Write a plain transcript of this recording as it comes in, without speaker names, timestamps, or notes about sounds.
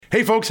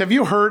Hey folks, have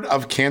you heard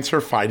of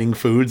cancer-fighting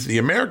foods? The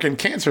American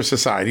Cancer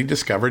Society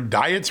discovered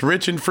diets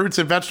rich in fruits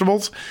and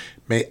vegetables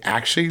may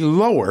actually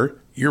lower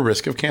your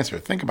risk of cancer.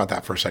 Think about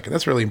that for a second.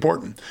 That's really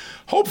important.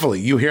 Hopefully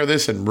you hear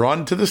this and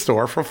run to the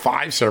store for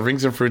 5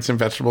 servings of fruits and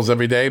vegetables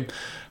every day.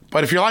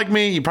 But if you're like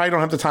me, you probably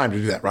don't have the time to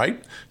do that,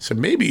 right? So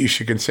maybe you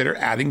should consider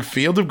adding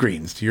Field of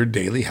Greens to your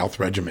daily health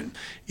regimen.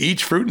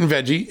 Each fruit and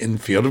veggie in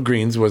Field of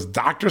Greens was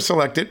doctor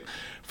selected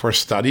for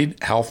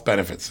studied health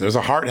benefits. There's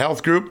a heart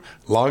health group,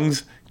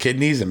 lungs,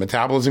 kidneys, and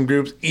metabolism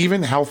groups,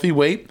 even healthy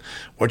weight.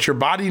 What your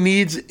body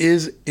needs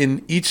is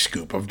in each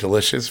scoop of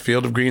delicious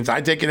Field of Greens.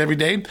 I take it every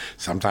day.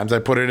 Sometimes I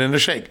put it in a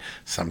shake.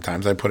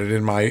 Sometimes I put it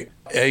in my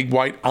egg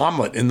white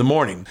omelet in the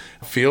morning.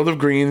 Field of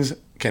Greens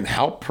can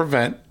help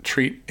prevent,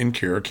 treat, and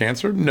cure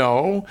cancer?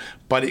 No,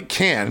 but it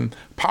can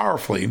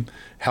powerfully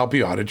help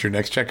you out at your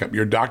next checkup.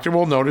 Your doctor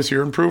will notice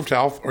your improved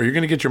health, or you're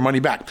going to get your money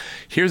back.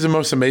 Here's the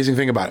most amazing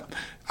thing about it.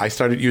 I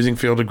started using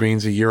Field of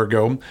Greens a year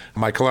ago.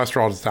 My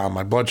cholesterol is down,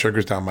 my blood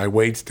sugar's down, my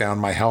weight's down,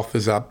 my health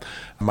is up,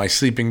 my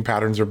sleeping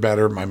patterns are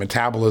better, my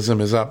metabolism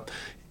is up.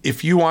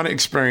 If you want to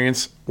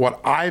experience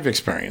what I've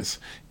experienced,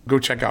 go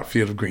check out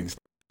Field of Greens.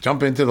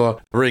 Jump into the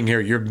ring here.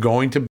 You're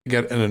going to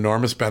get an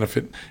enormous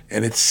benefit,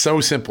 and it's so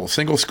simple.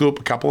 Single scoop,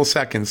 a couple of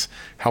seconds,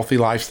 healthy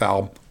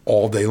lifestyle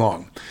all day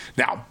long.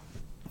 Now,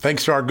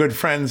 thanks to our good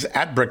friends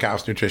at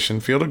Brickhouse Nutrition,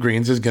 Field of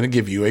Greens is going to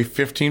give you a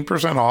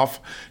 15% off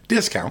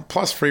discount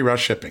plus free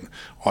rush shipping.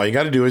 All you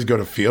got to do is go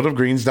to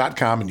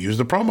fieldofgreens.com and use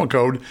the promo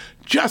code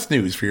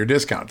JUSTNEWS for your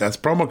discount. That's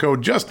promo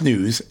code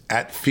JUSTNEWS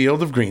at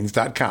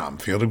fieldofgreens.com.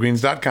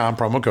 Fieldofgreens.com,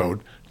 promo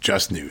code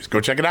JUSTNEWS.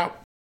 Go check it out.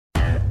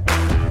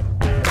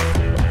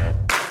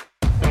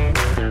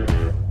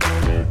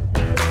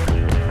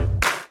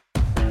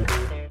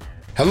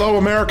 Hello,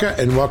 America,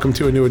 and welcome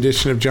to a new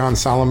edition of John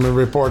Solomon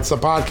Reports, the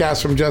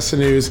podcast from Just the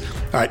News.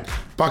 All right,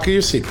 buckle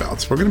your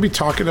seatbelts. We're going to be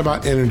talking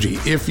about energy.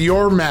 If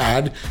you're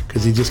mad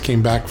because you just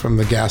came back from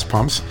the gas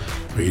pumps,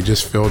 or you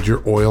just filled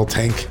your oil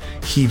tank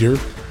heater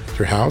at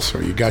your house,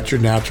 or you got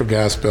your natural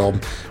gas bill,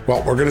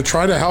 well, we're going to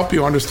try to help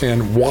you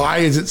understand why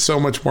is it so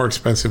much more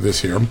expensive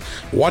this year.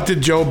 What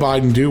did Joe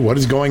Biden do? What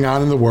is going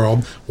on in the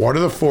world? What are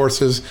the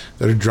forces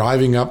that are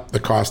driving up the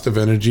cost of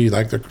energy,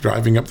 like they're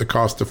driving up the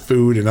cost of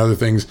food and other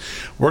things?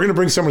 We're going to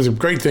bring someone who's a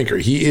great thinker.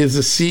 He is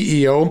the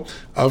CEO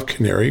of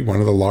Canary,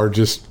 one of the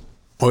largest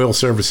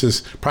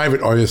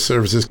private oil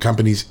services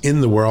companies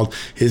in the world.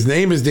 His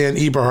name is Dan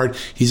Eberhard.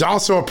 He's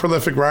also a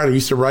prolific writer. He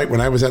used to write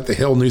when I was at the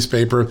Hill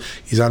newspaper.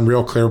 He's on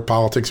Real Clear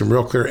Politics and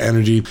Real Clear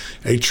Energy.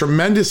 A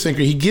tremendous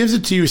thinker. He gives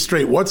it to you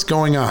straight. What's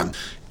going on?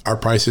 Are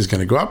prices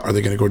going to go up? Are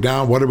they going to go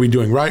down? What are we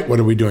doing right?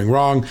 What are we doing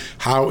wrong?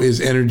 How is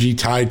energy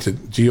tied to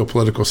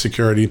geopolitical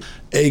security?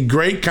 A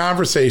great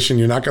conversation.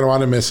 You're not going to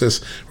want to miss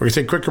this. We're going to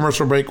take a quick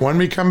commercial break. When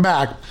we come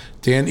back,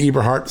 Dan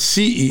Eberhard,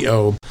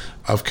 CEO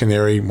of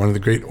Canary, one of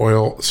the great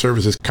oil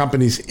services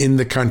companies in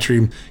the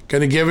country, going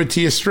to give it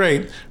to you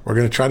straight. We're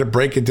going to try to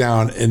break it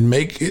down and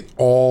make it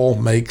all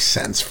make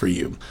sense for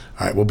you.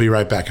 All right, we'll be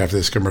right back after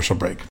this commercial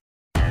break.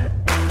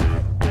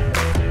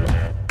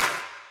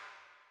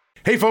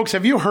 Hey folks,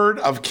 have you heard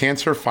of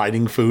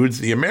cancer-fighting foods?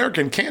 The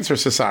American Cancer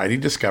Society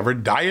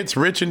discovered diets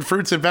rich in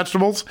fruits and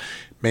vegetables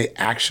may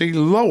actually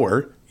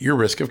lower your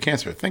risk of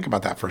cancer. Think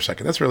about that for a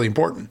second. That's really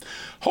important.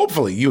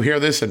 Hopefully you hear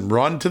this and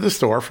run to the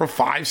store for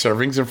 5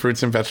 servings of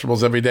fruits and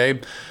vegetables every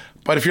day.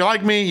 But if you're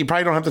like me, you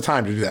probably don't have the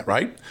time to do that,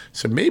 right?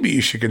 So maybe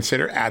you should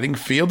consider adding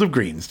Field of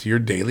Greens to your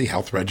daily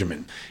health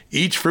regimen.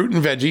 Each fruit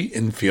and veggie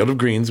in Field of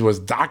Greens was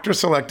doctor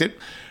selected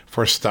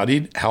for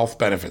studied health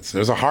benefits.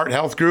 There's a heart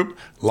health group,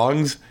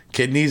 lungs,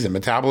 kidneys, and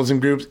metabolism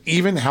groups,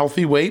 even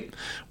healthy weight.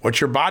 What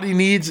your body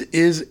needs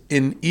is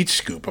in each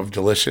scoop of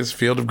delicious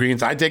Field of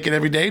Greens. I take it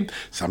every day.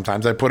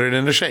 Sometimes I put it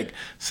in a shake.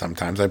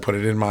 Sometimes I put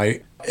it in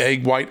my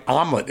egg white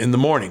omelet in the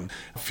morning.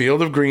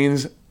 Field of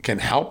Greens can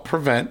help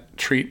prevent,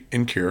 treat,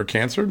 and cure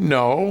cancer?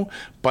 No,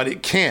 but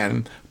it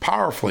can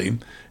powerfully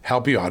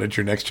help you out at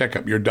your next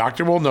checkup. Your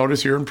doctor will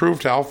notice your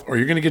improved health, or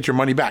you're going to get your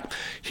money back.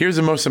 Here's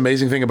the most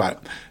amazing thing about it.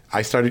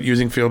 I started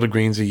using Field of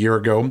Greens a year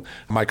ago.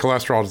 My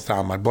cholesterol is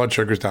down, my blood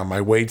sugar's down, my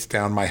weight's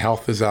down, my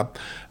health is up,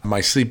 my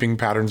sleeping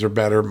patterns are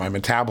better, my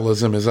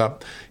metabolism is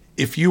up.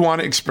 If you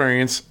want to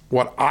experience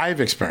what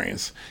I've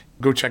experienced,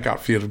 go check out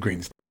Field of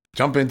Greens.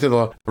 Jump into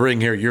the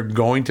ring here. You're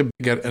going to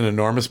get an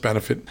enormous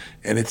benefit,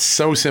 and it's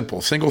so simple.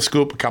 Single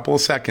scoop, a couple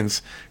of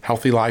seconds,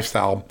 healthy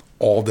lifestyle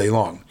all day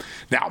long.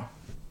 Now,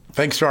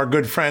 thanks to our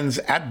good friends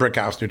at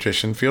Brickhouse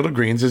Nutrition, Field of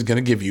Greens is going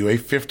to give you a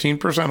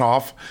 15%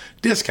 off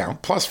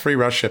discount plus free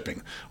rush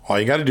shipping. All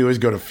you got to do is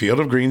go to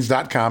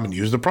fieldofgreens.com and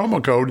use the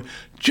promo code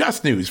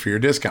JUSTNEWS for your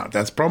discount.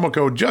 That's promo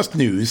code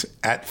JUSTNEWS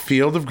at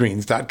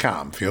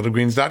fieldofgreens.com.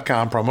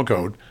 Fieldofgreens.com, promo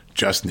code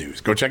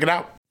JUSTNEWS. Go check it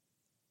out.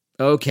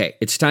 Okay,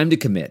 it's time to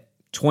commit.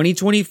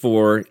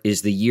 2024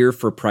 is the year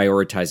for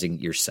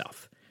prioritizing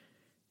yourself.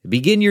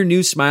 Begin your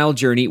new smile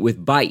journey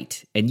with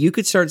Byte, and you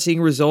could start seeing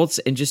results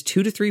in just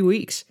 2 to 3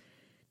 weeks.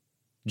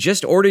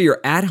 Just order your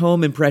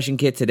at-home impression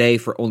kit today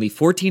for only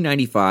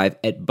 $14.95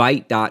 at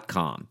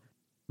Byte.com.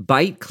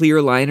 Byte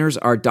clear liners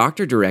are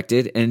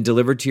doctor-directed and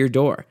delivered to your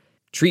door.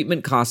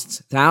 Treatment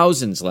costs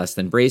thousands less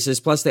than braces,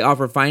 plus they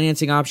offer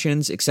financing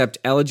options, accept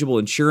eligible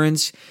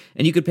insurance,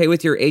 and you could pay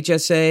with your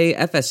HSA,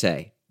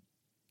 FSA.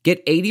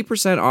 Get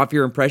 80% off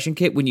your impression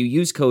kit when you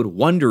use code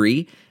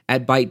WONDERY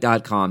at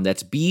Byte.com.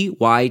 That's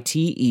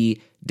BYTE.com.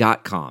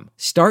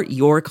 Start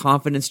your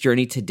confidence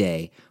journey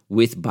today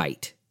with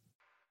Byte.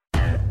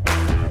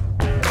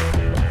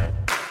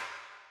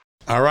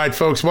 All right,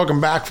 folks, welcome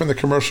back from the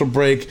commercial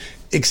break.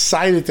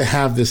 Excited to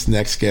have this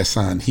next guest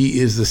on. He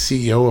is the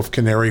CEO of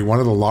Canary, one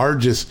of the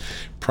largest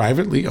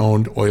privately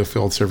owned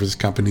oilfield services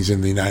companies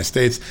in the United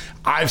States.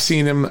 I've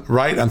seen him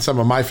write on some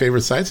of my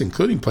favorite sites,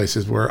 including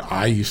places where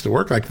I used to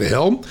work, like The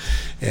Hill,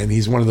 and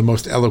he's one of the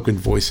most eloquent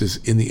voices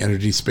in the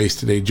energy space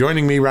today.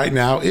 Joining me right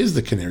now is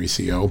the Canary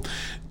CEO,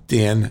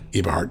 Dan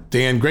Eberhard.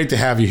 Dan, great to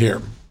have you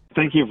here.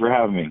 Thank you for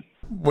having me.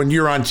 When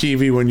you're on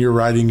TV, when you're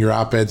writing your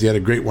op-eds, you had a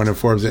great one in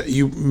Forbes,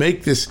 you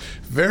make this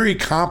very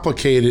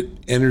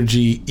complicated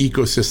energy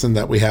ecosystem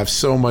that we have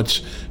so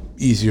much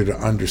easier to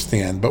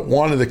understand. But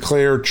one of the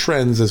clear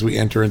trends as we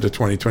enter into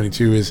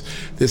 2022 is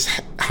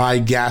this high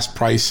gas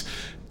price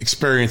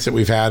experience that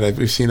we've had.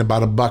 We've seen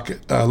about a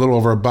little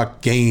over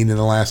 $1 gain in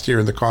the last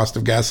year in the cost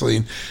of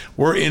gasoline.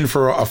 We're in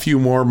for a few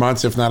more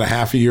months, if not a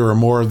half a year or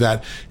more of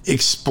that.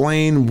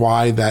 Explain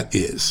why that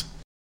is.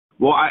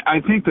 Well, I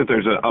think that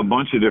there's a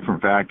bunch of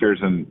different factors,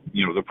 and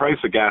the price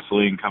of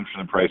gasoline comes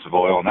from the price of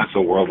oil, and that's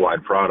a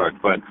worldwide product.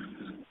 But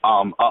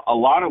a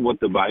lot of what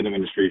the Biden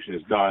administration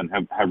has done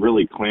have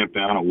really clamped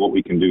down on what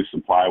we can do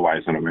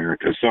supply-wise in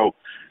America. So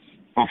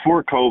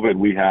before COVID,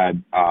 we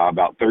had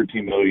about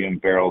 13 million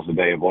barrels a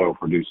day of oil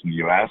produced in the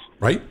U.S.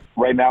 Right.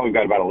 Right now, we've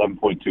got about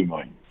 11.2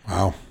 million.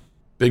 Wow,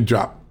 big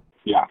drop.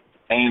 Yeah,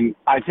 and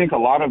I think a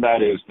lot of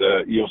that is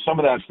some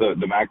of that's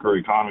the macro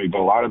economy,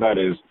 but a lot of that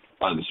is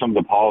some of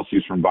the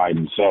policies from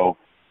Biden. So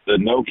the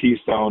no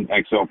Keystone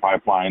XL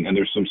pipeline, and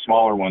there's some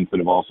smaller ones that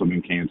have also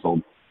been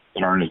canceled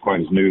that aren't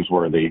quite as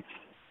newsworthy.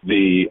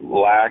 The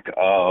lack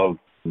of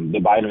the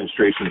Biden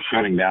administration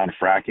shutting down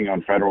fracking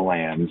on federal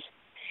lands,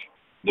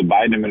 the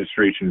Biden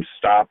administration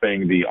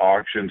stopping the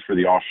auctions for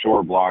the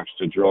offshore blocks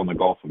to drill in the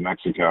Gulf of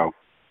Mexico.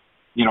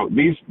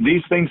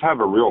 These things have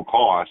a real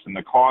cost, and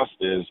the cost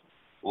is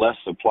less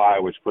supply,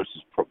 which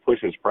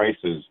pushes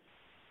prices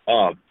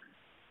up.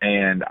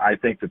 And I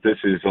think that this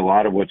is a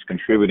lot of what's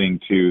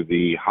contributing to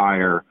the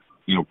higher,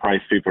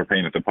 price people are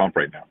paying at the pump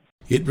right now.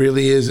 It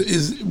really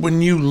is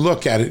when you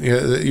look at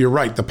it, you're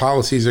right. The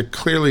policies are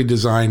clearly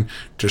designed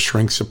to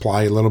shrink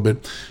supply a little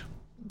bit.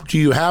 Do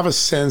you have a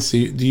sense, do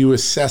you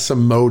assess a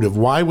motive?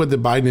 Why would the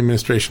Biden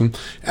administration,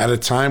 at a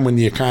time when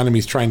the economy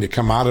is trying to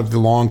come out of the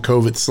long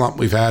COVID slump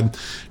we've had,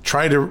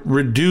 try to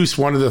reduce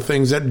one of the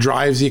things that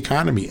drives the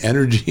economy,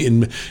 energy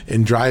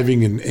and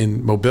driving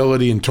and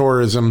mobility and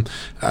tourism?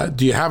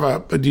 Do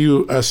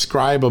you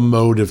ascribe a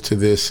motive to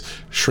this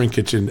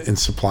shrinkage in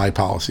supply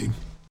policy?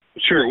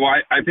 Sure. Well,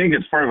 I think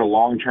it's part of a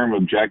long-term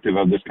objective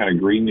of this kind of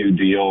Green New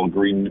Deal,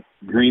 Green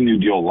New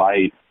Deal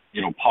light,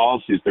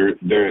 policies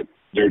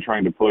they're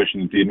trying to push,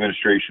 and that the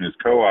administration has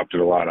co-opted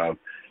a lot of.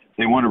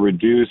 They want to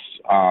reduce,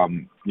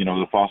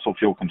 the fossil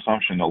fuel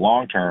consumption in the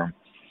long term,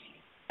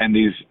 and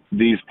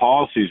these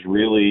policies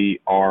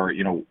really are,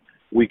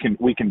 we can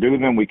do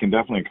them, we can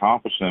definitely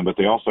accomplish them, but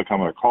they also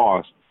come at a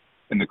cost,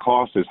 and the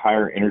cost is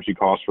higher energy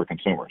costs for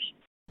consumers.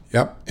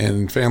 Yep,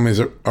 and families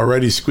are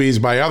already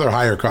squeezed by other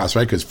higher costs,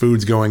 right? Because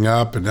food's going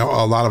up, and a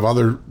lot of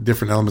other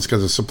different elements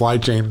because of supply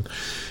chain.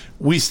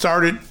 We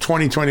started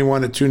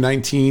 2021 at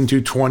 $2.19,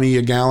 $2.20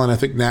 a gallon. I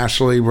think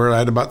nationally we're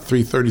at about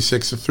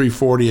 $3.36 to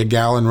 $3.40 a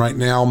gallon right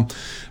now.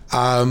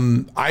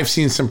 I've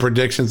seen some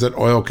predictions that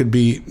oil could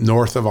be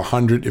north of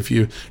 100 if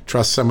you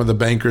trust some of the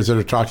bankers that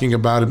are talking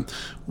about it.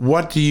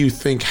 What do you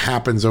think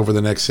happens over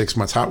the next 6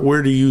 months?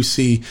 Where do you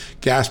see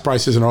gas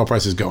prices and oil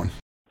prices going?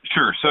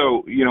 Sure.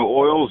 So,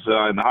 oil's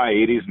in the high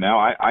 80s now.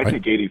 I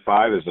think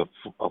 85 is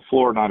a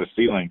floor, not a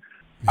ceiling.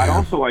 Yeah. I'd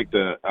also like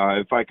to,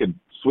 if I could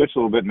switch a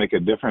little bit and make a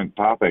different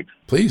topic.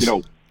 Please.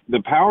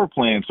 The power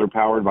plants are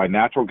powered by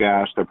natural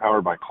gas, they're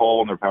powered by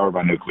coal, and they're powered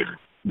by nuclear.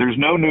 There's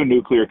no new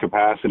nuclear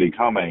capacity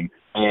coming.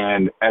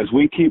 And as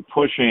we keep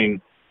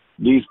pushing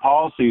these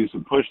policies to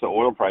push the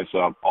oil price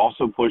up,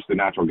 also push the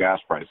natural gas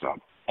price up.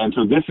 And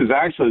so this is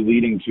actually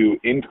leading to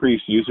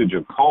increased usage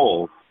of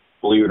coal,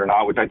 believe it or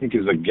not, which I think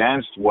is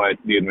against what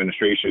the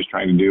administration is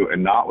trying to do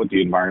and not what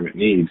the environment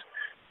needs,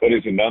 but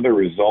is another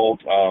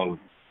result of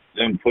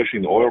them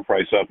pushing the oil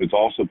price up. It's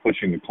also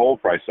pushing the coal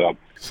price up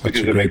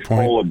because it makes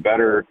coal a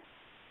better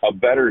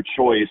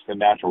choice than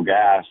natural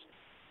gas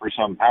for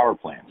some power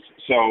plants.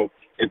 So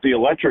if the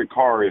electric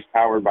car is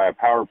powered by a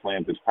power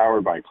plant that's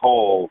powered by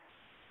coal,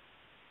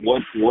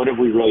 what have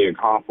we really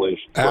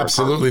accomplished?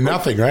 Absolutely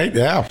nothing, right?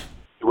 Yeah.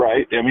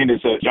 Right. I mean,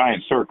 it's a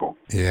giant circle.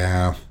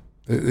 Yeah.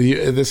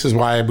 This is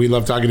why we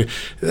love talking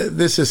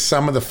this is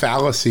some of the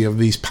fallacy of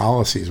these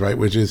policies, right?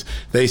 Which is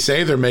they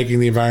say they're making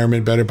the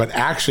environment better, but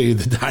actually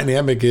the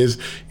dynamic is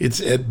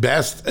it's at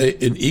best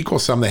an equal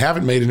sum. They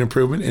haven't made an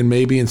improvement, and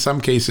maybe in some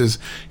cases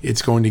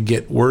it's going to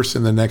get worse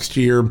in the next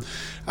year.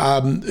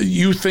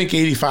 You think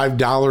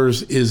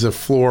 $85 is a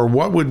floor.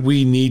 What would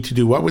we need to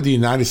do? What would the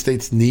United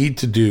States need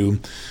to do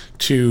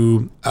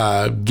to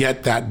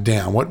get that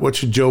down? What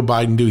should Joe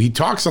Biden do? He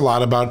talks a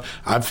lot about,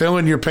 I'm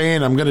feeling your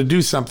pain, I'm going to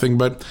do something,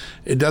 but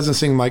it doesn't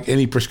seem like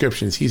any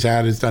prescriptions he's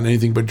had has done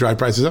anything but drive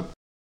prices up.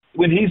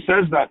 When he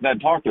says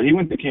that talk, he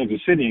went to Kansas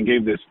City and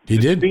gave this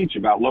speech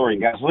about lowering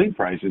gasoline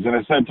prices. And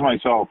I said to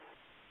myself,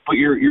 but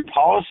your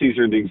policies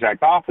are the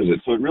exact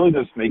opposite, so it really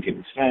doesn't make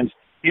any sense.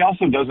 He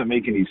also doesn't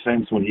make any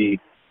sense when he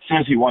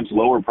says he wants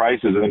lower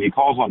prices and then he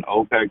calls on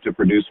OPEC to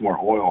produce more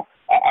oil.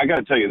 I got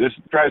to tell you, this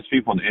drives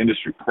people in the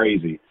industry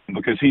crazy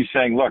because he's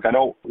saying, look, I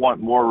don't want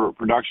more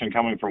production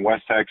coming from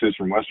West Texas,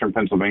 from Western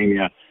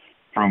Pennsylvania,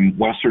 from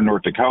Western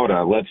North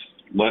Dakota.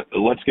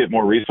 Let's get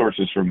more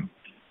resources from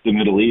the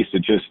Middle East.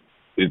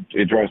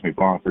 It drives me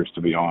bonkers,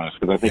 to be honest,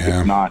 because I think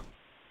it's not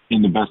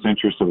in the best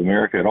interest of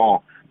America at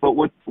all. But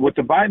what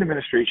the Biden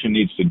administration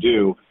needs to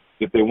do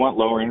if they want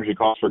lower energy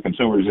costs for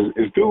consumers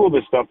is Google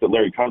this stuff that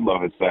Larry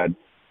Kudlow has said,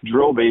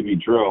 drill, baby,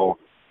 drill.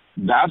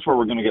 That's where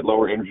we're going to get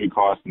lower energy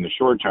costs in the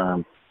short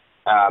term.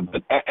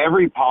 But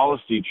every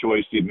policy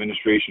choice the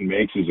administration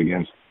makes is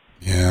against.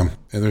 Yeah,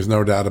 and there's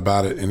no doubt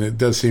about it. And it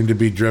does seem to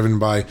be driven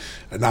by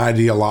an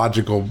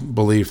ideological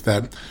belief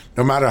that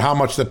no matter how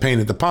much the pain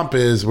at the pump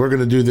is, we're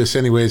going to do this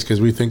anyways because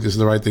we think this is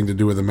the right thing to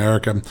do with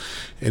America.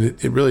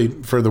 And it really,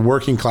 for the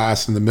working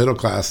class and the middle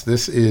class,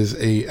 this is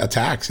a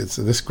tax. It's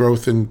this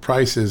growth in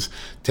prices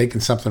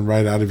taking something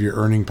right out of your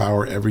earning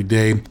power every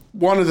day.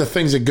 One of the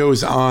things that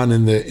goes on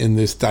in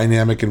this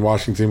dynamic in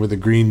Washington with the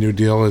Green New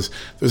Deal is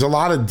there's a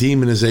lot of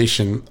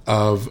demonization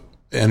of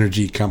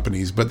energy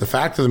companies. But the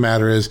fact of the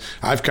matter is,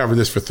 I've covered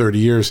this for 30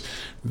 years,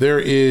 there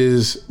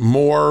is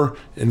more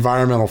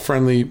environmental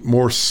friendly,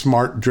 more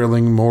smart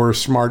drilling, more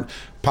smart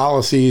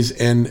policies,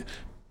 and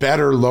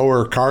better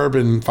lower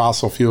carbon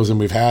fossil fuels than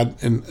we've had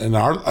in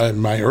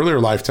my earlier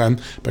lifetime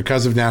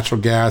because of natural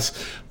gas.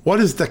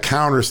 What is the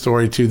counter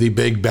story to the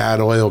big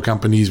bad oil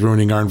companies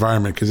ruining our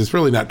environment? Because it's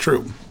really not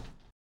true.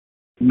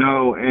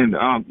 No, and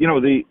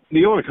the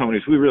oil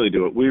companies, we really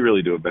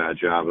do a bad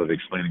job of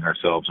explaining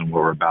ourselves and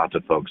what we're about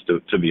to folks,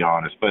 to be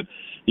honest. But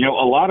a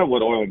lot of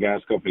what oil and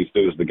gas companies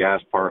do is the gas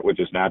part, which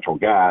is natural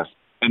gas.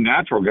 And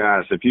natural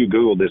gas, if you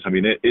Google this,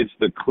 it's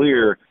the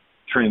clear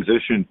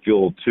transition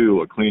fuel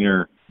to a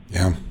cleaner,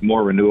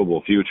 more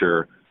renewable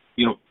future.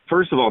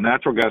 First of all,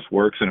 natural gas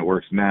works and it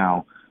works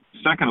now.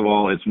 Second of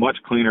all, it's much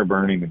cleaner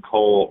burning than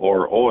coal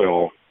or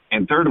oil.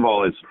 And third of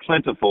all, it's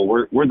plentiful.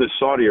 We're the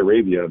Saudi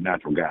Arabia of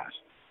natural gas.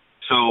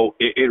 So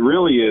it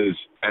really is,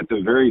 at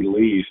the very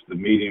least, the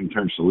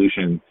medium-term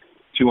solution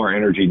to our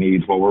energy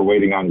needs while we're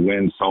waiting on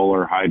wind,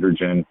 solar,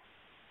 hydrogen,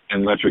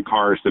 and electric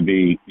cars to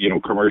be,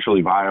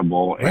 commercially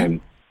viable and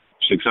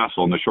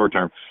successful in the short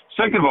term.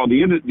 Second of all,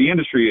 the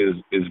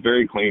industry is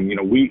very clean.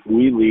 We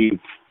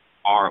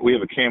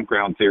have a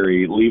campground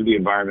theory, leave the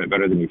environment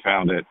better than you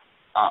found it.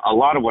 A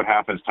lot of what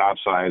happens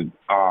topside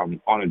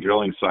on a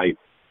drilling site,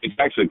 it's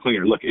actually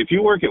cleaner. Look, if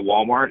you work at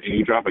Walmart and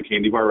you drop a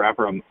candy bar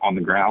wrapper on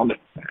the ground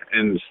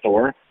in the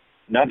store,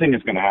 nothing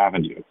is going to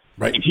happen to you.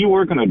 Right. If you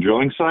work on a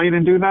drilling site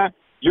and do that,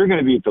 you're going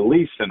to be at the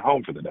least sent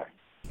home for the day.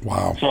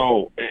 Wow.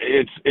 So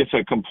it's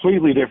a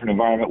completely different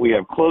environment. We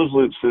have closed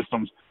loop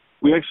systems.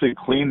 We actually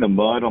clean the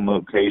mud on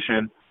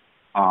location.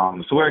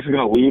 So we're actually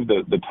going to leave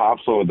the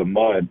topsoil of the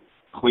mud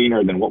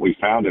cleaner than what we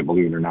found it,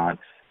 believe it or not.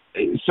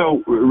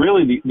 So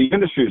really, the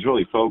industry is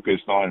really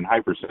focused on and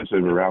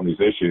hypersensitive around these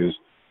issues.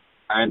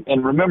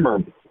 And remember,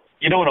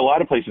 in a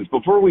lot of places,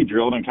 before we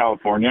drilled in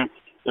California,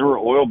 there were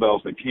oil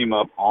wells that came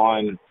up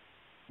on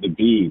the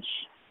beach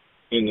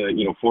in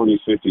the 40s,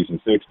 50s, and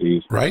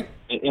 60s. Right.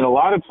 In a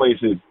lot of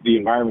places, the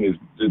environment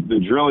is the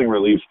drilling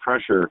relieves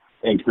pressure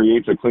and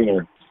creates a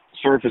cleaner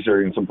surface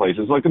area in some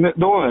places. Like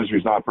the oil industry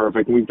is not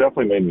perfect. We've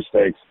definitely made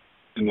mistakes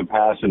in the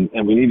past,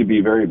 and we need to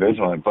be very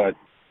vigilant. But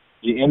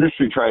the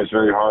industry tries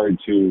very hard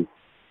to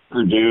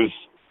produce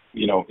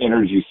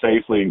energy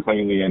safely and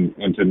cleanly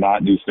and to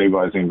not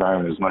destabilize the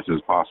environment as much as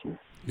possible.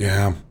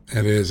 Yeah,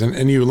 it is.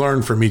 And you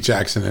learn from each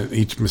accident,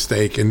 each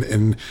mistake.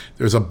 And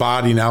there's a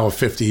body now of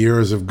 50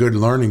 years of good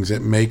learnings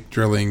that make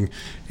drilling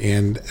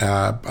and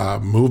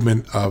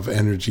movement of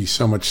energy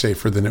so much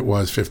safer than it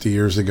was 50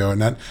 years ago.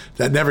 And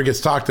that never gets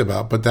talked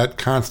about. But that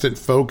constant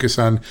focus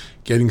on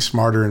getting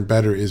smarter and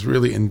better is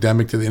really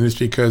endemic to the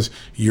industry because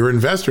your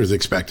investors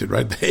expect it,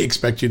 right? They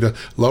expect you to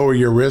lower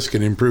your risk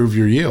and improve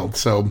your yield.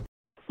 So.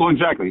 Well,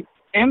 exactly.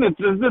 And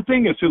the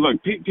thing is, too,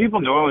 look, people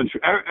in the oil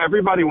industry,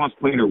 everybody wants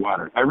cleaner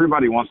water.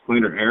 Everybody wants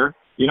cleaner air,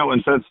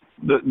 and so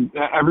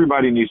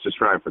everybody needs to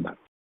strive for that.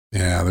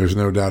 Yeah, there's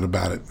no doubt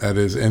about it.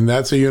 And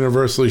that's a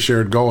universally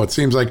shared goal. It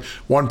seems like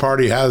one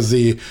party has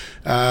the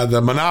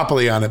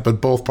monopoly on it,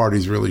 but both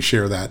parties really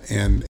share that.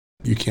 And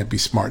You can't be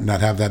smart and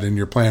not have that in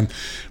your plan.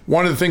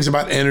 One of the things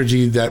about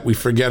energy that we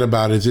forget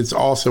about is it's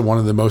also one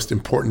of the most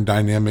important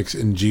dynamics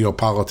in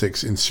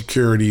geopolitics and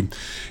security.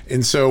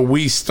 And so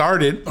we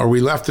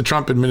left the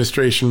Trump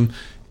administration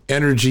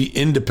energy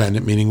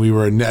independent, meaning we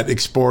were a net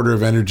exporter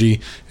of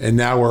energy, and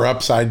now we're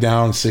upside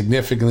down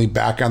significantly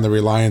back on the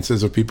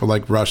reliances of people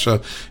like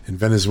Russia and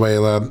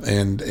Venezuela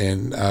and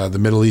the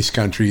Middle East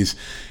countries.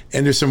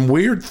 And there's some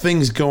weird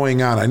things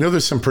going on. I know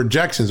there's some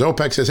projections.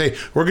 OPEC says, hey,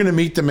 we're going to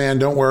meet demand.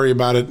 Don't worry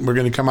about it. We're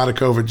going to come out of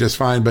COVID just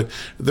fine. But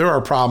there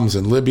are problems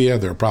in Libya.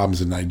 There are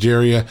problems in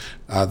Nigeria.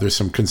 There's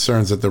some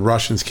concerns that the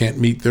Russians can't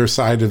meet their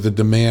side of the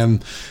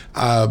demand.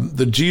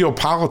 The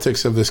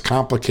geopolitics of this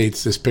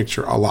complicates this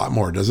picture a lot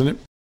more, doesn't it?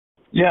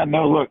 Yeah,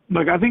 no,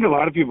 look, I think a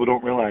lot of people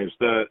don't realize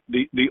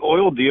the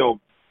oil deal,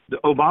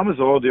 Obama's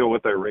oil deal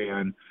with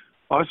Iran,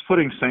 us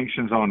putting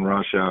sanctions on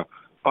Russia,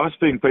 us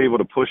being able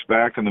to push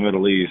back in the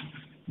Middle East,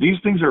 these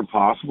things are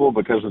possible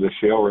because of the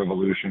shale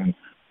revolution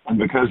and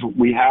because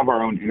we have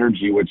our own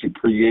energy, which it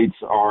creates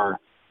our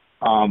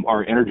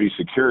energy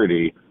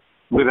security.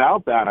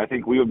 Without that, I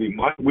think we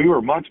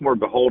were much more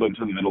beholden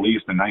to the Middle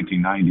East in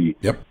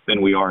 1990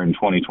 than we are in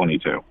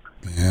 2022.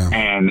 Yeah.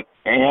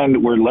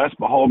 And we're less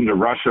beholden to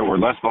Russia. We're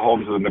less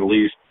beholden to the Middle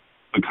East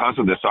because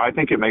of this. So I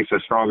think it makes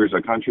us stronger as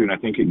a country, and I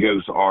think it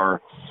gives our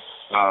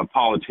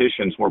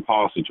politicians more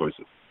policy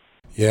choices.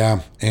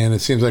 Yeah, and it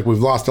seems like we've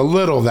lost a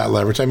little of that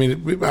leverage. I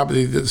mean,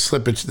 probably the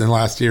slippage in the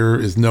last year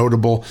is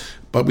notable,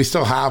 but we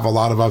still have a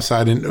lot of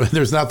upside. And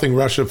there's nothing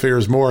Russia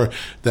fears more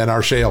than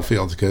our shale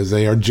fields because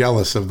they are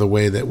jealous of the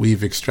way that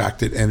we've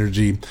extracted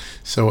energy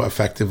so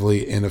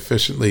effectively and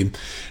efficiently.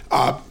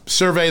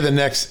 Survey the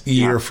next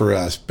year for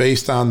us.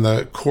 Based on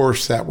the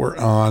course that we're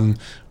on,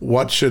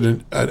 what should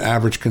an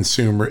average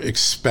consumer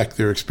expect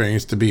their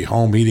experience to be?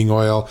 Home heating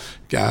oil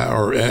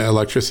or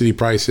electricity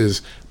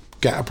prices,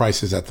 gas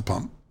prices at the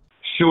pump?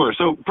 Sure.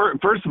 So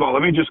first of all,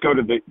 let me just go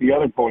to the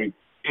other point.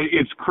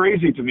 It's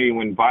crazy to me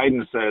when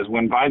Biden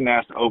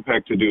asked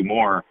OPEC to do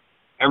more,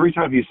 every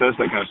time he says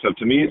that kind of stuff,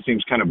 to me it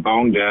seems kind of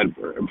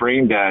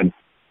brain dead,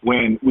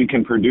 when we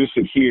can produce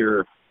it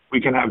here, we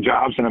can have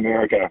jobs in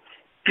America.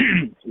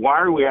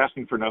 Why are we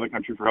asking for another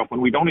country for help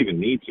when we don't even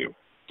need to?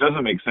 It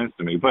doesn't make sense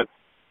to me. But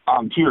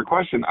to your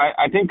question,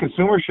 I think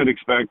consumers should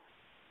expect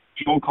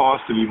fuel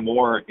costs to be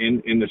more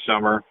in the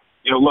summer.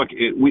 You know, look,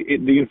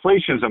 the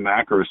inflation is a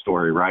macro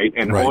story, right?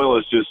 And oil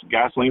is just,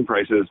 gasoline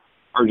prices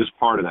are just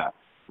part of that.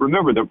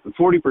 Remember, the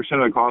 40% of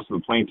the cost of a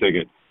plane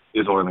ticket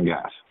is oil and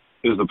gas,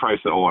 is the price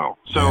of oil.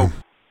 So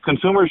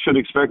consumers should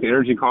expect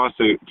energy costs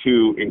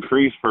to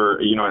increase for,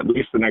 at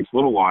least the next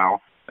little while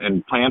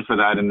and plan for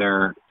that in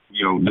their,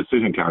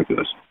 decision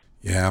calculus.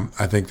 Yeah,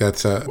 I think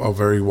that's a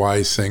very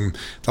wise thing.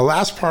 The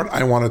last part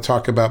I want to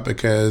talk about,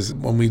 because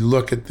when we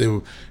look at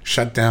the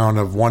shutdown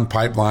of one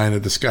pipeline, a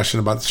discussion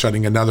about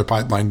shutting another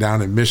pipeline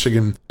down in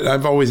Michigan,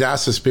 I've always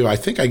asked this people, I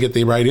think I get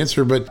the right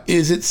answer, but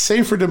is it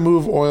safer to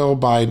move oil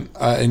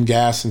and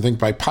gas and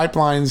by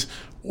pipelines,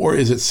 or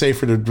is it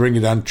safer to bring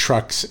it on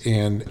trucks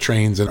and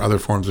trains and other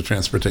forms of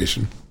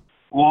transportation?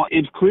 Well,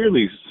 it's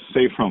clearly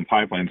safe from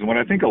pipelines. And what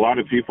I think a lot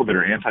of people that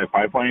are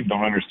anti-pipeline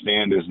don't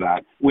understand is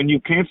that when you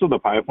cancel the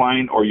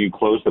pipeline or you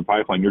close the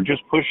pipeline, you're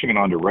just pushing it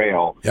onto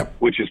rail,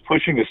 which is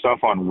pushing the stuff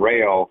on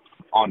rail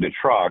onto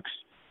trucks,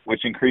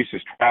 which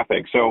increases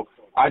traffic. So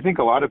I think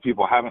a lot of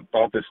people haven't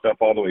thought this stuff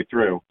all the way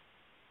through.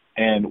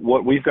 And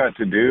what we've got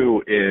to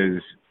do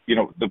is,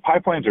 the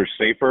pipelines are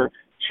safer,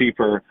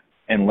 cheaper,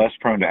 and less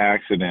prone to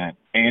accident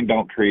and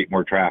don't create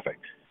more traffic.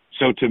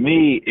 So to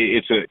me,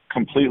 it's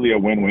completely a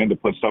win-win to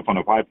put stuff on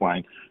a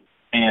pipeline.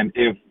 And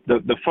if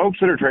the folks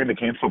that are trying to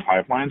cancel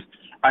pipelines,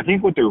 I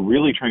think what they're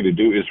really trying to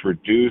do is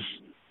reduce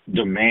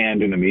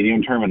demand in the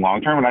medium term and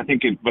long term. And I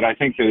think that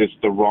it's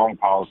the wrong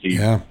policy.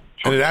 Yeah.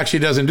 And it actually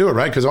doesn't do it,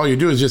 right? Because all you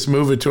do is just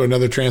move it to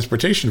another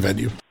transportation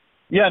venue.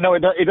 Yeah, no, it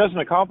doesn't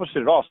accomplish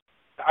it at all.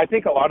 I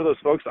think a lot of those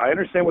folks, I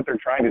understand what they're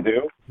trying to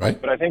do, right?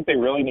 But I think they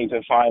really need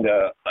to find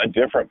a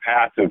different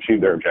path to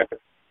achieve their objective.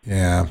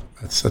 Yeah,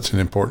 that's such an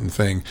important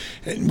thing.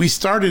 And we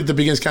started at the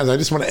beginning, guys. I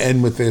just want to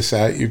end with this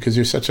at you because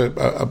you're such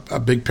a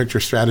big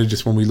picture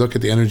strategist when we look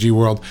at the energy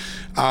world.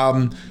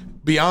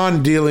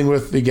 Beyond dealing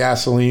with the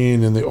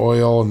gasoline and the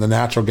oil and the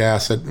natural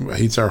gas that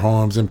heats our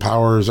homes and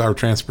powers our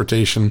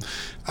transportation,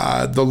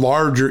 the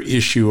larger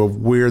issue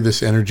of where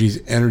this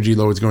energy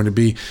load is going to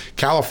be.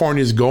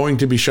 California is going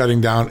to be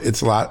shutting down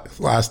its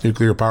last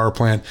nuclear power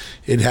plant.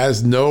 It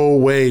has no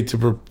way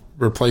to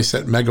replace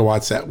that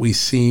megawatts that we've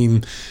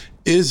seen.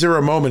 Is there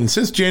a moment, and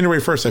since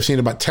January 1st, I've seen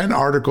about 10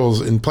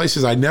 articles in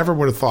places I never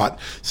would have thought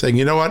saying,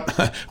 you know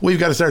what, we've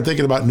got to start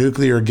thinking about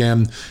nuclear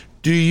again.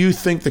 Do you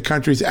think the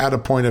country's at a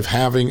point of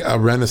having a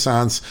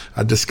renaissance,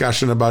 a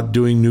discussion about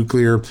doing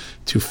nuclear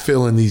to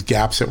fill in these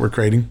gaps that we're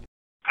creating?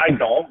 I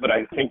don't, but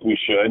I think we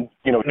should.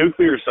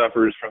 Nuclear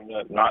suffers from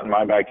the not in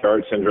my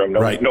backyard syndrome.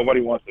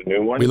 Nobody wants a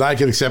new one. We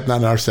like it, except not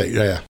in our state.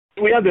 Yeah.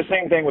 We have the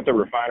same thing with the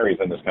refineries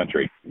in this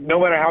country. No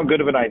matter how good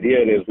of an idea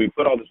it is, we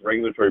put all this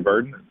regulatory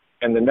burden,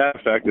 and the net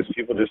effect is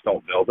people just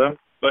don't build them.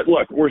 But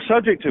look,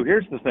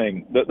 here's the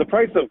thing, the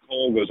price of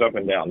coal goes up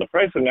and down. The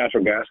price of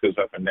natural gas goes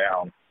up and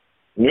down.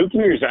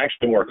 nuclear is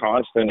actually more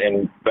constant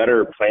and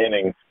better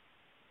planning.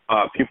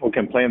 People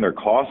can plan their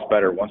costs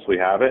better once we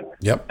have it.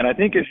 Yep. And I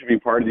think it should be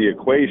part of the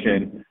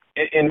equation.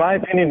 In my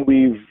opinion,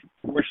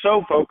 we're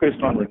so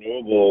focused on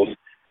renewables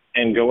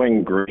and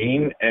going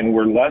green, and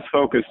we're less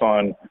focused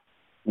on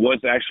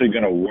what's actually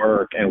going to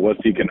work and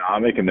what's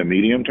economic in the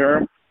medium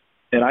term.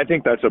 And I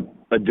think that's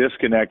a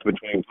disconnect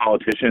between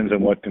politicians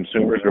and what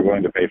consumers are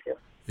willing to pay for.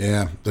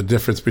 Yeah, the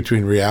difference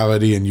between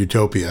reality and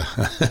utopia.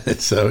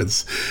 So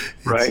it's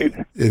right.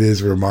 It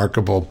is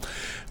remarkable.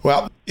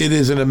 Well, it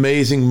is an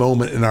amazing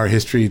moment in our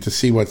history to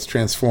see what's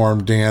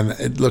transformed, Dan.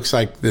 It looks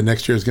like the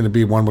next year is going to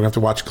be one we're going to have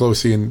to watch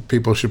closely, and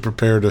people should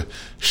prepare to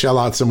shell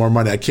out some more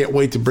money. I can't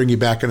wait to bring you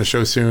back on the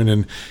show soon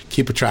and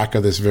keep a track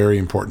of this very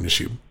important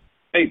issue.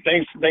 Hey,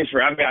 thanks for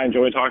having me. I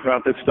enjoy talking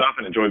about this stuff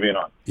and enjoy being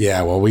on.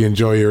 Yeah, well, we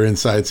enjoy your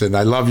insights, and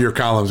I love your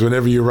columns.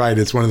 Whenever you write,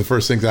 it's one of the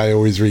first things I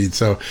always read.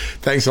 So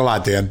thanks a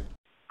lot, Dan.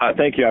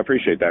 Thank you. I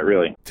appreciate that,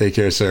 really. Take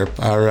care, sir.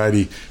 All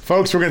righty.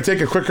 Folks, we're going to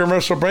take a quick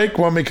commercial break.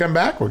 When we come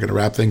back, we're going to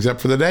wrap things up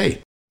for the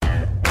day.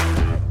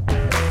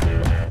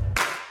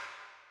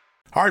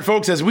 All right,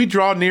 folks, as we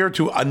draw near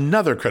to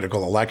another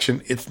critical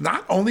election, it's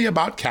not only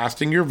about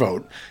casting your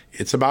vote,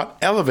 it's about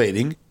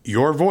elevating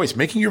your voice,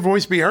 making your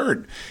voice be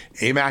heard.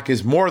 AMAC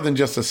is more than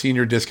just a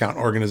senior discount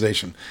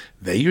organization.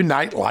 They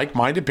unite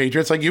like-minded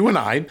patriots like you and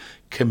I,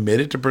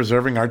 committed to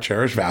preserving our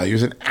cherished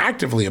values and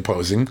actively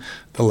opposing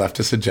the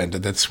leftist agenda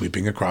that's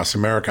sweeping across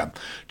America.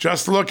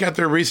 Just look at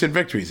their recent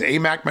victories.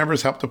 AMAC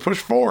members helped to push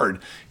forward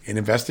an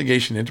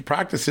investigation into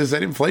practices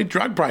that inflate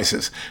drug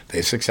prices.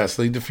 They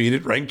successfully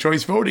defeated ranked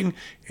choice voting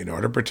in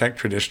order to protect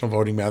traditional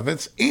voting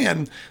methods,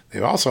 and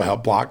they've also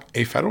helped block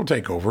a federal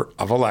takeover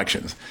of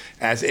elections.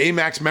 As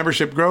AMAC's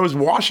membership grows,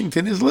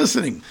 Washington is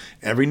listening.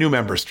 Every new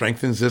member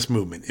strengthens this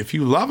movement. If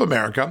you love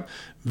America,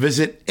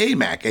 visit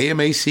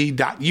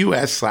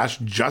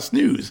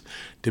amac.us/justnews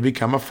to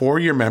become a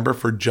 4-year member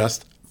for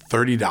just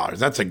 $30.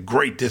 That's a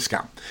great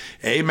discount.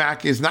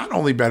 AMAC is not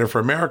only better for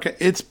America,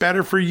 it's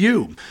better for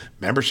you.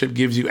 Membership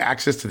gives you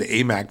access to the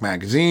AMAC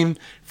magazine,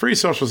 free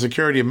Social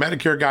Security and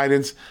Medicare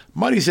guidance,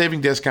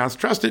 money-saving discounts,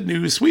 trusted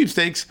news,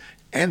 sweepstakes,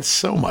 and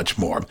so much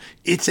more.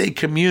 It's a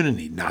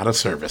community, not a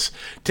service.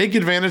 Take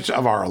advantage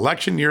of our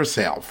election year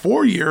sale,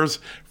 4 years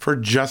for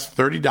just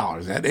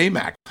 $30 at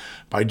AMAC.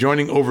 By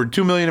joining over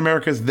 2 million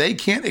Americans, they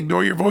can't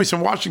ignore your voice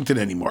in Washington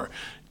anymore.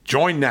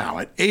 Join now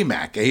at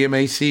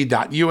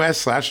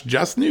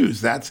amac.us/justnews.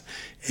 That's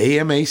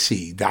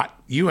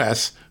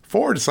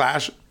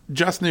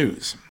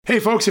amac.us/justnews. Hey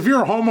folks, if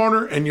you're a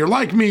homeowner and you're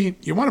like me,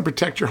 you want to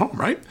protect your home,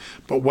 right?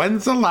 But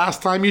when's the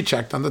last time you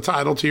checked on the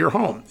title to your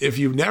home? If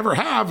you never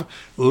have,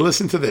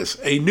 listen to this.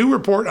 A new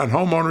report on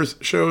homeowners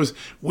shows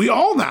we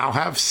all now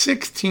have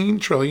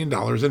 $16 trillion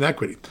in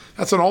equity.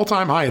 That's an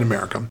all-time high in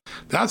America.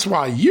 That's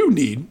why you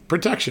need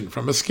protection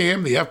from a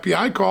scam the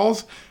FBI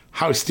calls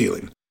house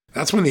stealing.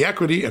 That's when the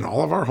equity in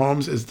all of our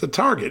homes is the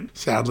target,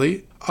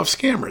 sadly, of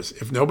scammers.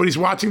 If nobody's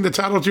watching the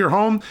title to your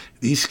home,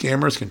 these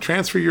scammers can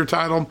transfer your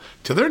title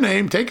to their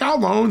name, take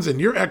out loans,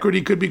 and your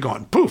equity could be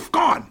gone. Poof,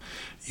 gone.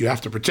 You have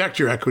to protect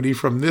your equity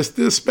from this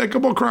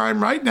despicable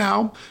crime right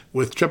now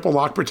with triple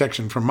lock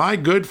protection from my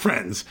good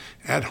friends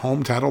at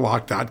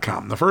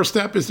HomeTitleLock.com. The first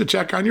step is to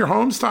check on your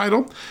home's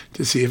title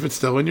to see if it's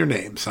still in your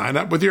name. Sign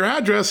up with your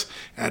address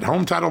at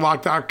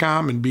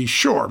HomeTitleLock.com and be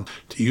sure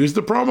to use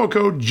the promo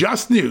code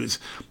JUSTNEWS.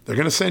 They're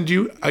going to send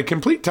you a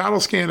complete title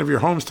scan of your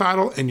home's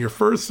title and your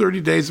first 30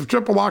 days of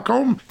triple lock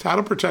home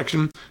title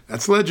protection.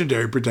 That's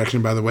legendary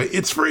protection, by the way.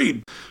 It's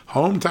free.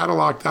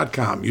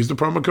 HomeTitleLock.com. Use the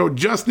promo code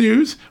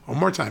JUSTNEWS. One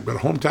more time, go to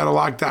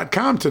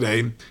HomeTitleLock.com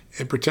today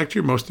and protect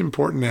your most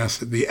important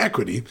asset, the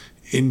equity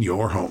in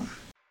your home.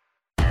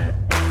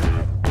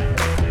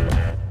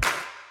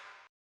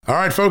 All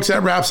right, folks,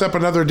 that wraps up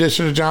another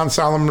edition of John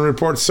Solomon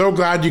Report. So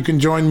glad you can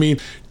join me.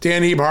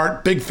 Dan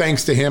Eberhardt, big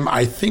thanks to him.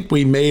 I think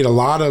we made a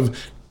lot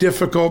of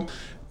difficult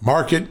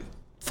market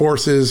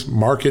forces,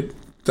 market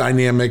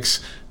dynamics,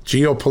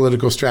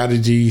 geopolitical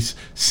strategies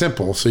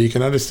simple so you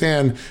can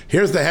understand.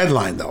 Here's the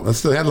headline, though.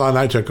 That's the headline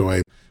I took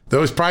away.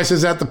 Those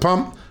prices at the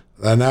pump,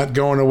 they're not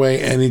going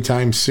away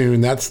anytime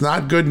soon. That's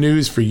not good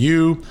news for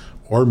you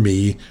or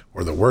me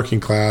or the working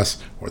class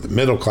or the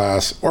middle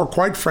class or,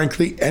 quite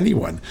frankly,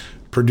 anyone.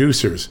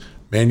 Producers,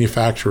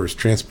 manufacturers,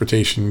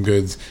 transportation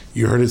goods.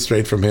 You heard it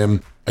straight from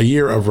him. A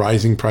year of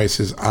rising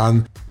prices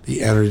on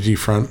the energy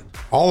front.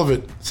 All of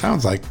it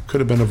sounds like could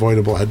have been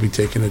avoidable had we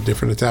taken a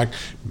different attack.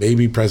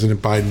 Maybe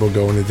President Biden will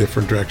go in a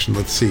different direction.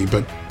 Let's see.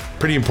 But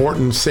pretty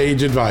important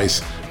sage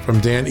advice from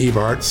Dan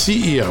Eberhardt,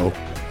 CEO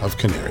of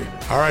Canary.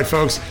 All right,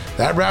 folks,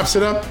 that wraps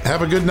it up.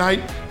 Have a good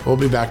night. We'll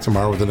be back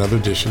tomorrow with another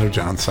edition of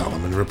John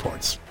Solomon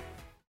Reports.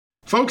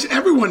 Folks,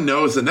 everyone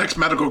knows the next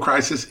medical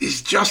crisis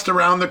is just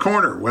around the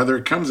corner, whether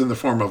it comes in the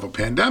form of a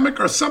pandemic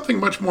or something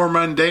much more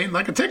mundane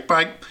like a tick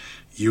bite.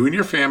 you and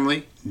your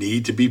family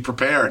need to be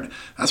prepared.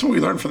 That's what we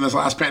learned from this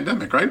last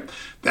pandemic, right?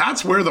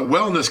 That's where the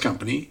Wellness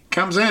Company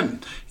comes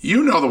in.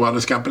 You know the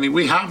Wellness Company.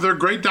 We have their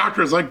great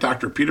doctors like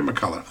Dr. Peter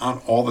McCullough on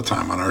all the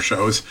time on our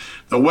shows.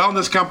 The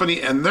Wellness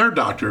Company and their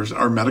doctors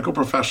are medical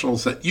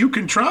professionals that you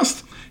can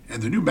trust,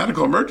 and the new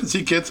medical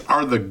emergency kits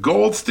are the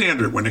gold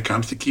standard when it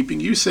comes to keeping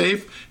you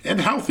safe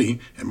and healthy,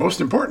 and most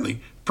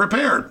importantly,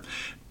 prepared.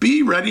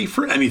 Be ready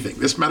for anything.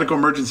 This medical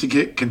emergency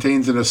kit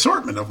contains an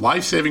assortment of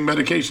life-saving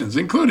medications,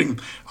 including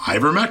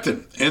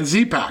ivermectin and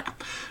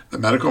Z-Pak. The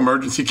medical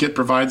emergency kit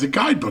provides a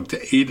guidebook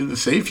to aid in the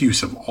safe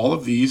use of all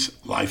of these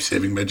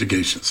life-saving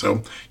medications,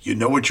 so you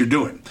know what you're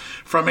doing.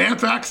 From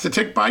anthrax to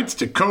tick bites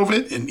to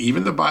COVID and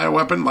even the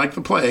bioweapon like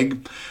the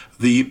plague,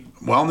 the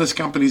Wellness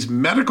Company's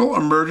medical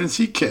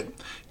emergency kit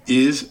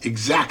is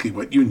exactly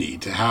what you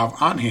need to have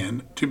on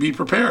hand to be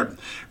prepared.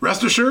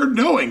 Rest assured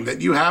knowing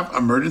that you have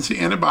emergency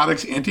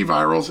antibiotics,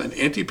 antivirals, and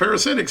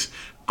antiparasitics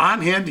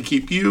on hand to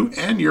keep you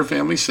and your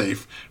family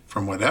safe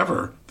from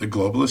whatever the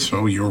globalists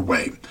throw your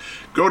way.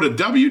 Go to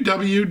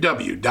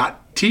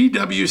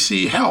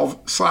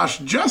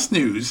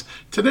www.twchealth/justnews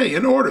today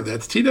and order.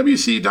 That's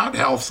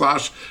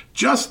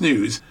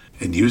twc.health/justnews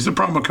and use the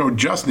promo code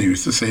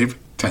JUSTNEWS to save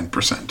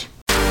 10%.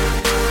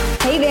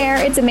 Hey there,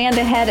 it's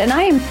Amanda Head, and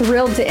I am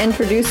thrilled to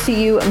introduce to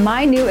you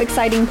my new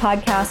exciting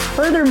podcast,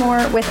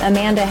 Furthermore with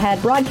Amanda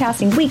Head,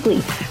 broadcasting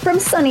weekly from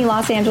sunny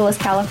Los Angeles,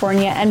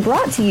 California, and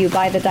brought to you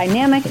by the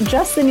dynamic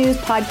Just the News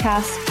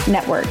Podcast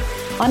Network.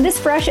 On this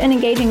fresh and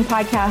engaging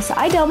podcast,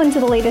 I delve into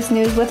the latest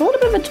news with a little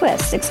bit of a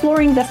twist,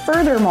 exploring the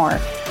furthermore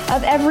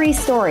of every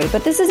story.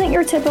 But this isn't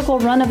your typical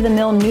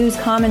run-of-the-mill news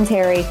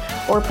commentary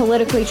or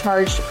politically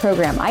charged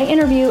program. I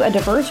interview a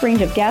diverse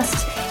range of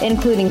guests,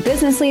 including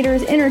business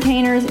leaders,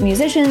 entertainers,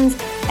 musicians,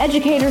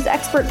 educators,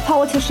 experts,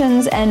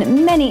 politicians,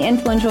 and many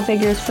influential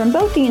figures from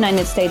both the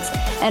United States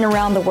and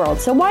around the world.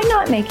 So why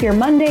not make your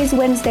Mondays,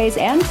 Wednesdays,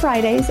 and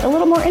Fridays a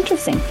little more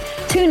interesting?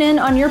 Tune in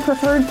on your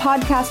preferred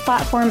podcast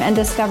platform and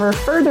discover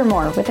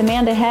Furthermore with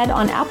Amanda Head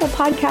on Apple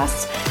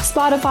Podcasts,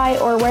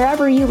 Spotify, or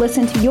wherever you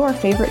listen to your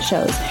favorite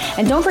shows.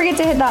 And don't forget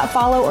to hit that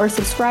follow or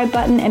subscribe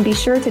button and be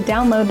sure to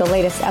download the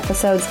latest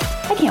episodes.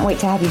 I can't wait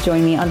to have you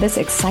join me on this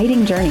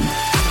exciting journey.